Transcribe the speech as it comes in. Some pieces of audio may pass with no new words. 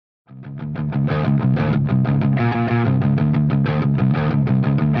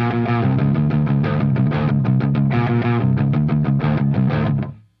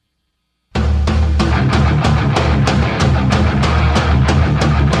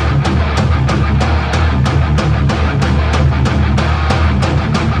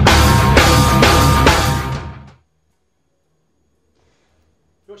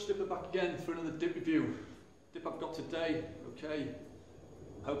Dipper back again for another dip review. Dip I've got today, okay,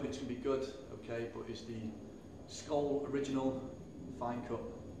 hoping it's going to be good, okay, but it's the Skoal original fine cut.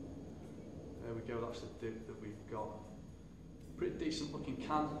 There we go, that's the dip that we've got. Pretty decent looking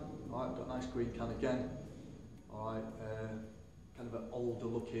can, alright, got a nice green can again, alright, kind of an older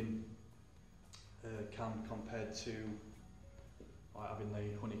looking can compared to having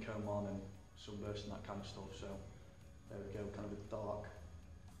the honeycomb on and sunburst and that kind of stuff, so there we go, kind of a dark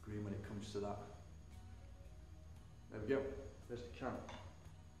green when it comes to that. There we go, there's the can.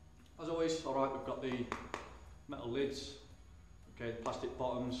 As always, alright, we've got the metal lids, okay, the plastic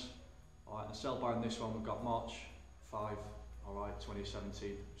bottoms, alright, and the sell by on this one we've got March 5, alright,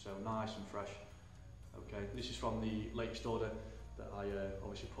 2017, so nice and fresh. Okay, this is from the latest order that I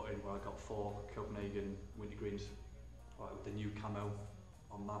obviously put in, where I got 4 Copenhagen Wintergreens, alright, with the new camo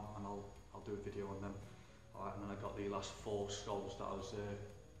on that, and I'll do a video on them. Alright, and then I got the last 4 Skoals that I was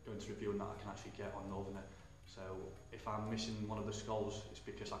going to review and that I can actually get on Northerner. So if I'm missing one of the Skoals, it's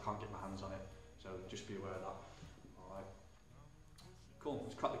because I can't get my hands on it. So just be aware of that. Alright. Cool,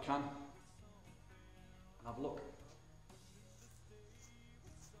 let's crack the can and have a look.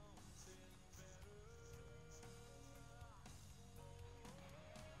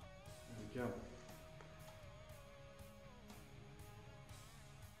 There we go.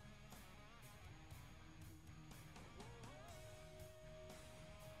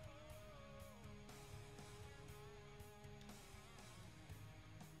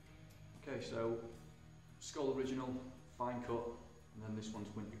 Okay, so Skoal original, fine cut, and then this one's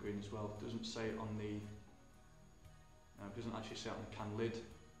Wintergreen as well. It doesn't say it on the, it doesn't actually say it on the can lid,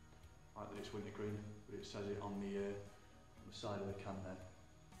 right, that it's Wintergreen, but it says it on the side of the can there.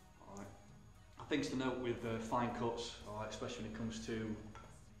 Alright. Things to note with fine cuts, alright, especially when it comes to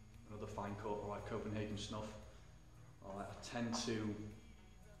another fine cut, alright, Copenhagen snuff. Alright, I tend to,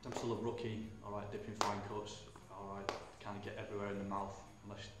 I'm still a rookie, alright, dipping fine cuts, alright, kind of get everywhere in the mouth,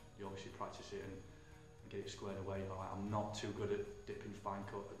 unless you obviously practice it and get it squared away. Alright, I'm not too good at dipping fine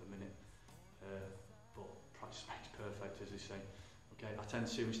cut at the minute, but practice makes perfect, as they say. Okay, I tend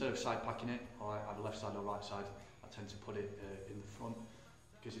to, instead of side packing it, alright, either left side or right side, I tend to put it in the front,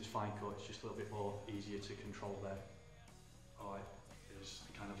 because it's fine cut, it's just a little bit more easier to control there. Alright, is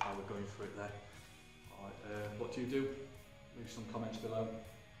kind of how we're going for it there. Alright, what do you do? Leave some comments below.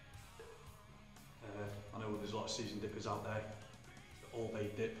 I know there's a lot of seasoned dippers out there, all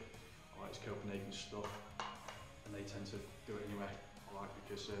they dip, alright, it's Copenhagen stuff, and they tend to do it anyway, alright,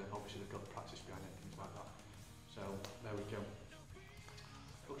 because obviously they've got the practice behind it, things like that. So there we go.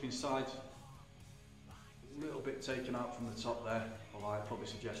 Look inside, a little bit taken out from the top there, alright, probably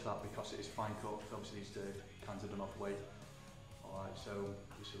suggest that because it is fine cut, obviously these cans are done off weight, alright, so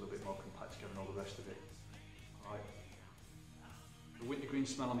it's a little bit more compact together than all the rest of it. Alright, the Wintergreen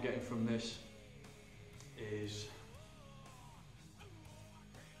smell I'm getting from this is,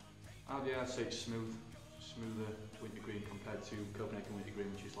 I'd say it's smoother Wintergreen compared to Copenhagen Wintergreen,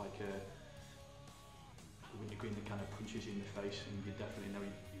 which is like a Wintergreen that kind of punches you in the face and you definitely know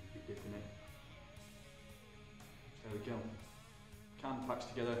you're dipping it. So there we go. Can packs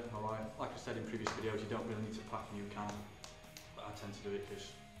together, alright. Like I said in previous videos, you don't really need to pack a new can, but I tend to do it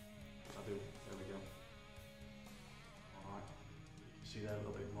because I do. There we go. Alright, you can see there a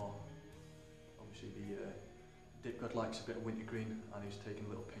little bit more. Obviously the dip god likes a bit of Wintergreen and he's taking a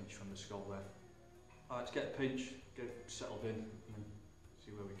little pinch from the Skoal there. Alright, let's get a pinch, get it settled in and then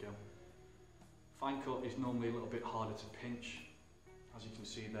see where we go. Fine cut is normally a little bit harder to pinch. As you can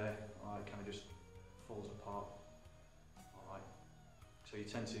see there, it kind of just falls apart. Alright, so you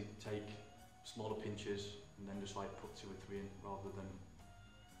tend to take smaller pinches and then just like put 2 or 3 in rather than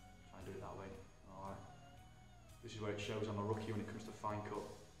try and do it that way. Alright, this is where it shows I'm a rookie when it comes to fine cut.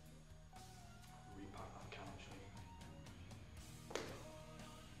 Repack that can actually.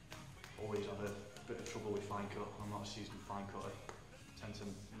 Always have a bit of trouble with fine cut. I'm not a seasoned fine cutter. I tend to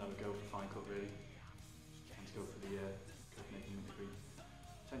never go for fine cut really. I tend to go for the Copenhagen Wintergreen.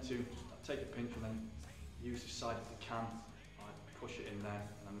 Tend to take a pinch and then use the side of the can, push it in there,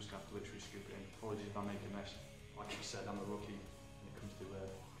 and I'm just going to have to literally scoop it in. Apologies if I make a mess. Like I said, I'm a rookie when it comes to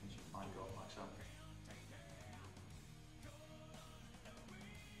pinching fine cut like so.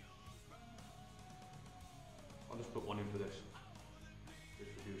 I'll just put one in for this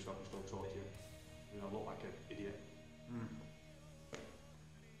review so I can still talk to you. I look like an idiot.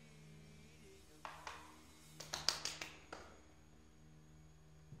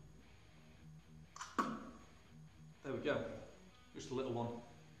 There we go, just a little one.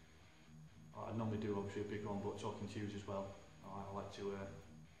 I normally do obviously a big one, but talking to you as well. I like to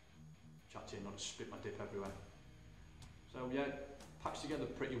chat to you, not just spit my dip everywhere. So yeah, packs together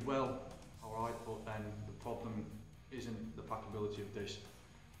pretty well, alright, but then the problem isn't the packability of this,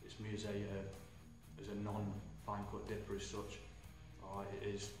 it's me as a non-fine cut dipper as such. Alright, it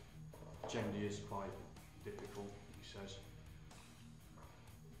is, generally is quite difficult, he says.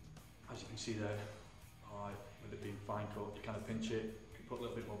 As you can see there, alright, with it being fine cut, you kind of pinch it, you put a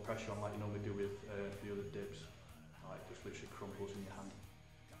little bit more pressure on like you normally do with the other dips. Alright, just literally crumples in your hand.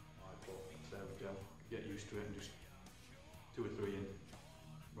 Alright, but there we go, get used to it and just 2 or 3 in,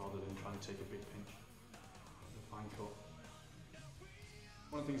 rather than trying to take a big pinch. The fine cut.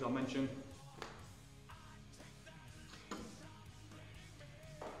 One of the things I'll mention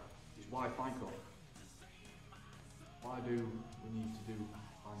is why fine cut. Why do we need to do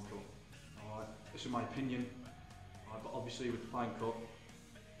fine cut? Alright, this is my opinion, but obviously with fine cut,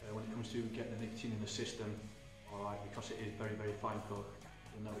 when it comes to getting the nicotine in the system, alright, because it is very, very fine cut,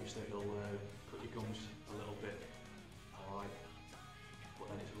 you'll notice that it'll cut your gums a little bit, alright, but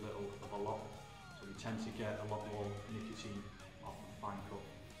then it's a little of a lot, so you tend to get a lot more nicotine off the fine cut,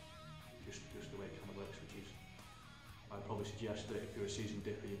 just the way it kind of works, which is, I'd probably suggest that if you're a seasoned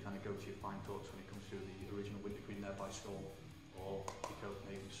dipper, you kind of go to your fine cuts when it comes to the original Wintergreen there by Skoal, or the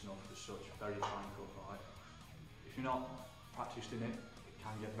Copenhagen snuff as such, very fine cut, alright. If you're not practiced in it, it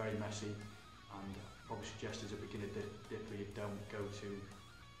can get very messy, and probably suggest as a beginner dipper you don't go to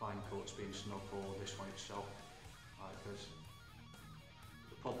fine cuts being snuff or this one itself, because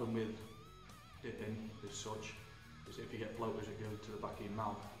the problem with dipping as such is if you get floaters that go to the back of your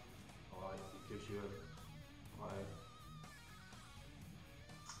mouth, alright, it gives you quite a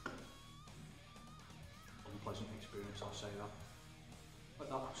unpleasant experience, I'll say that. Let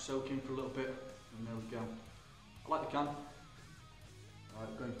that soak in for a little bit, and there we go. I like the can.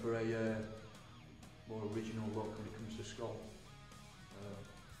 Alright, going for a more original look when it comes to Skoal.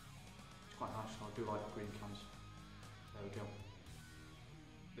 It's quite nice, I do like the green cans. There we go.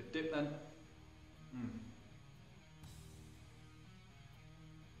 The dip then.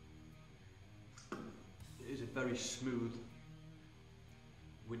 It is a very smooth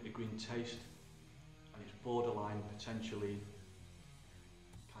wintergreen taste, and it's borderline potentially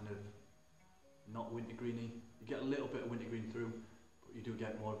kind of not wintergreeny. You get a little bit of wintergreen through, but you do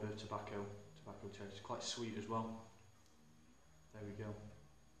get more of a tobacco taste. It's quite sweet as well. There we go.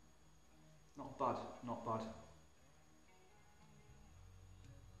 Not bad, not bad.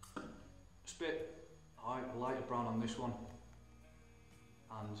 Spit, alright, a lighter brown on this one,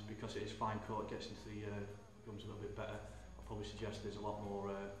 and because it is fine cut, it gets into the gums a little bit better. I'll probably suggest there's a lot more,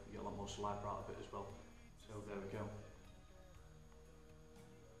 you get a lot more saliva out of it as well. So there we go.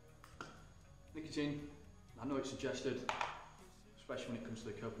 Nicotine, I know it's suggested, especially when it comes to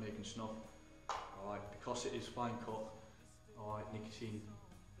the Copenhagen snuff, alright, because it is fine cut, alright, nicotine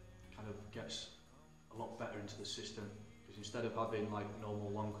kind of gets a lot better into the system, because instead of having like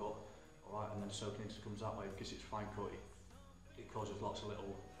normal long cut, alright, and then soaking into the gums that way, because it's fine cut, it causes lots of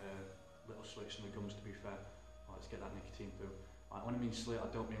little slits in the gums, to be fair. Alright, let's get that nicotine through. Alright, when I mean slit, I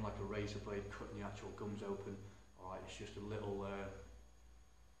don't mean like a razor blade cutting the actual gums open, alright, it's just a little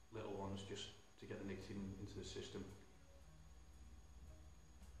ones just to get the nicotine into the system.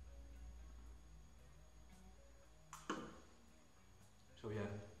 So yeah,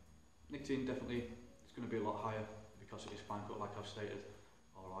 nicotine definitely, it's going to be a lot higher because it is fine cut, like I've stated.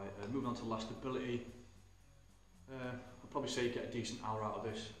 Alright, moving on to lastability. I'd probably say you get a decent hour out of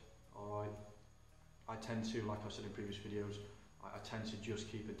this. Alright, I tend to, like I said in previous videos, I tend to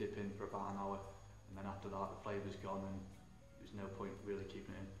just keep a dip in for about an hour, and then after that the flavour's gone and there's no point really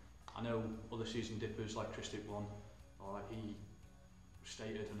keeping it in. I know other seasoned dippers like Christic One, alright, he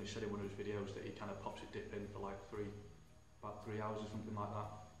stated, and he said in one of his videos, that he kind of pops a dip in for like about 3 hours or something like that,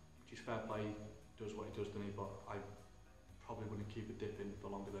 which is fair play, does what he does, doesn't he? But I probably wouldn't keep a dip in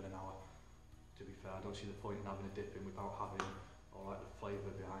for longer than an hour, to be fair. I don't see the point in having a dip in without having alright the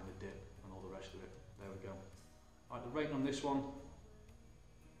flavour behind the dip and all the rest of it. There we go. Alright, the rating on this one,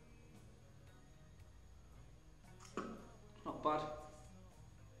 it's not bad.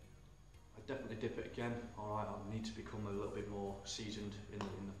 I'd definitely dip it again. Alright, I need to become a little bit more seasoned in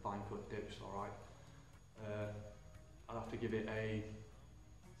the fine cut dips. Alright, I'll have to give it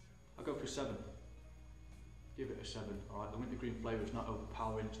I'll go for a 7. Give it a 7. Alright, the wintergreen flavour is not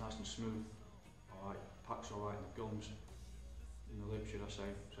overpowering, it's nice and smooth. Alright, packs alright in the gums, in the lips should I say.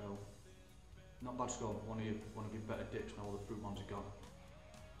 So Not bad, Skoal. One of your better dips now all the fruit ones are gone.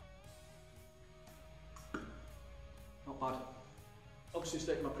 Not bad. Obviously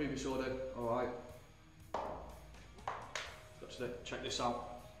sticking my previous order, alright. Got to check this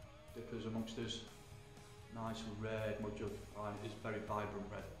out. Dippers amongst us. Nice red mud jug. Alright, it is very vibrant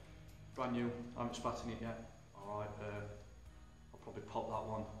red. Brand new, I haven't spat in it yet. Alright, I'll probably pop that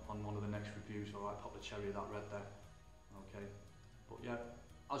one on one of the next reviews. Alright, pop the cherry of that red there. Okay. But yeah,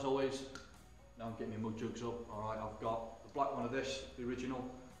 as always, now I'm getting my mud jugs up. Alright, I've got the black one of this, the original.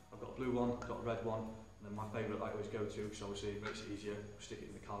 I've got a blue one, I've got a red one. And then my favourite I always go to, because obviously it makes it easier, stick it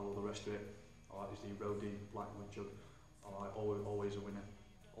in the car, all the rest of it. Alright, is the Rookieness black mud jug. Alright, always a winner.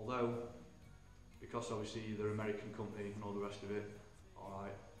 Although, because obviously they're an American company and all the rest of it,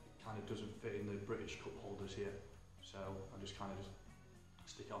 alright, it kind of doesn't fit in the British cup holders here. So I just kind of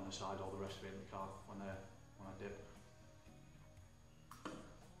stick it on the side, all the rest of it in the car when I dip.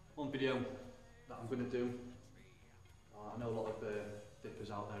 One video that I'm going to do, I know a lot of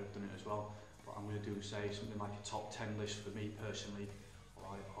dippers out there have done it as well, but I'm going to do, say, something like a top 10 list for me personally,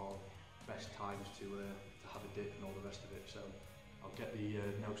 alright, of best times to have a dip and all the rest of it. So I'll get the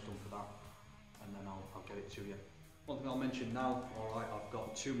notes done for that, and then I'll get it to you. One thing I'll mention now, alright, I've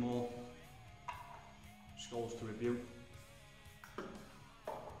got 2 more Skoals to review.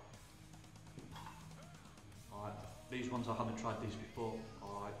 Alright, these ones I haven't tried these before,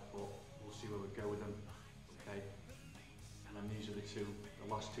 alright, but we'll see where we go with them. Okay, and then these are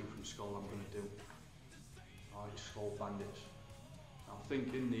the last two from Skoal I'm going to do. Alright, Skoal Bandits. Now I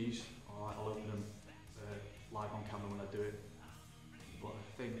think in these, alright, I'll open them live on camera when I do it, but I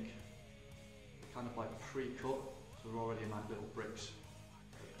think they're kind of like pre-cut, so they're already in like little bricks.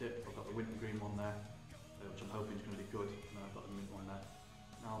 Dip, I've got the Wintergreen one there, which I'm hoping is going to be good, and then I've got the mint one there.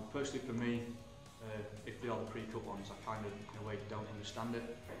 Now personally for me, if they are the pre-cut ones, I kind of in a way don't understand it.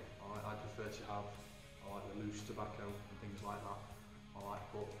 Alright, I prefer to have the loose tobacco and things like that. Alright,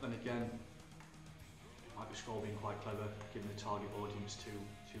 but then again, might be Skoal being quite clever, giving the target audience to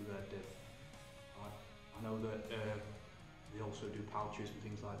their dip. Alright, I know that they also do pouches and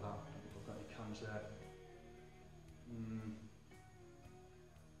things like that. I've got any cans there.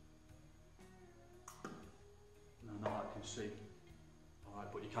 No, not that I can see.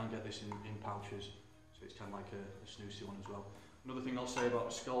 Alright, but you can get this in pouches, so it's kind of like a snoozy one as well. Another thing I'll say about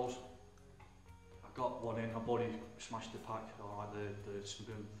the Skoals, I've got one in, I've already smashed the pack, alright, the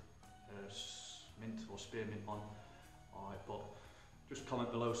smooth mint or spearmint one. Alright, but just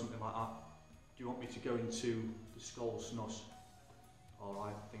comment below something like that. Do you want me to go into the Skoal snus?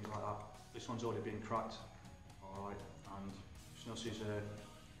 Alright, things like that. This one's already been cracked. Alright, and snus is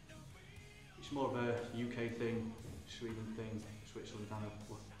it's more of a UK thing, Sweden thing, Switzerland kind of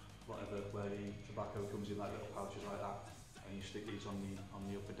whatever, where the tobacco comes in like little pouches like that, and you stick these on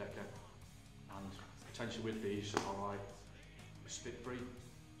the upper decker. And potentially with these, alright, spit free,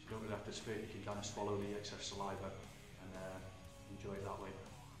 so you don't really have to spit, you can kind of swallow the excess saliva and enjoy it that way.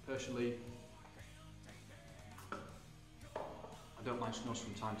 Personally, I don't mind snus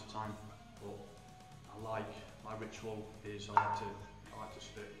from time to time, but my ritual is I like to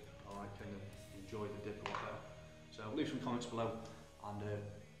spit, I kind of enjoy the dip a lot better. So leave some comments below and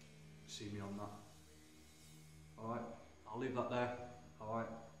see me on that. Alright, I'll leave that there. Alright,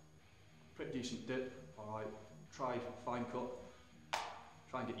 pretty decent dip. Alright, try fine cut.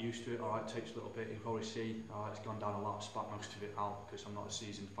 Try and get used to it. Alright, takes a little bit. You can probably see, alright, it's gone down a lot. I spat most of it out because I'm not a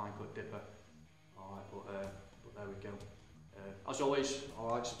seasoned fine cut dipper. Alright, but there we go. As always,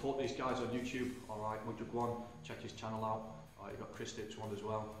 alright, support these guys on YouTube. Alright, Wintergreen, check his channel out. Alright, you've got Chris Dips one as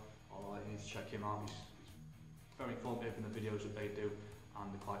well. Alright, you need to check him out. He's very informative in the videos that they do,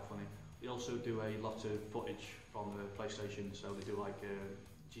 and they're quite funny. They also do a lot of footage from the PlayStation, so they do like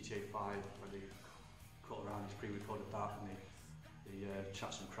GTA 5 where they cut around, he's pre-recorded that, and they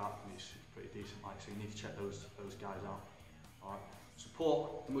chat some crap, and it's pretty decent, like, so you need to check those guys out. Alright,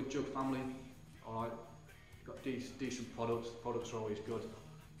 support the Mud Jug family. Alright, got decent products. The products are always good.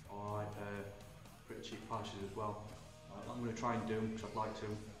 Alright, pretty cheap prices as well. I'm going to try and do, because I'd like to,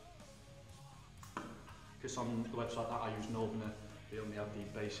 because on the website that I use, Northerner, they only have the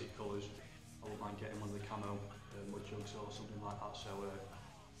basic colours. I wouldn't mind getting one of the camo mud jugs or something like that. So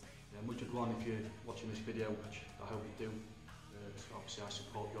yeah, Wintergreen, if you're watching this video, which I hope you do, so obviously I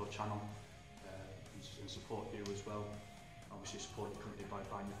support your channel and support you as well. Obviously support your company by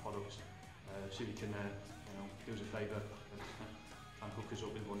buying your products. So you can do us a favour, try and hook us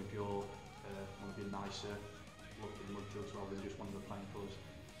up with one of your nicer looking mud jugs rather than just one of the plain colours.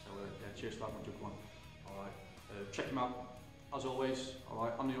 So yeah, cheers for that, Wintergreen. Alright, check him out. As always,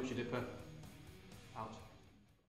 alright, I'm the Yorkshire Dipper.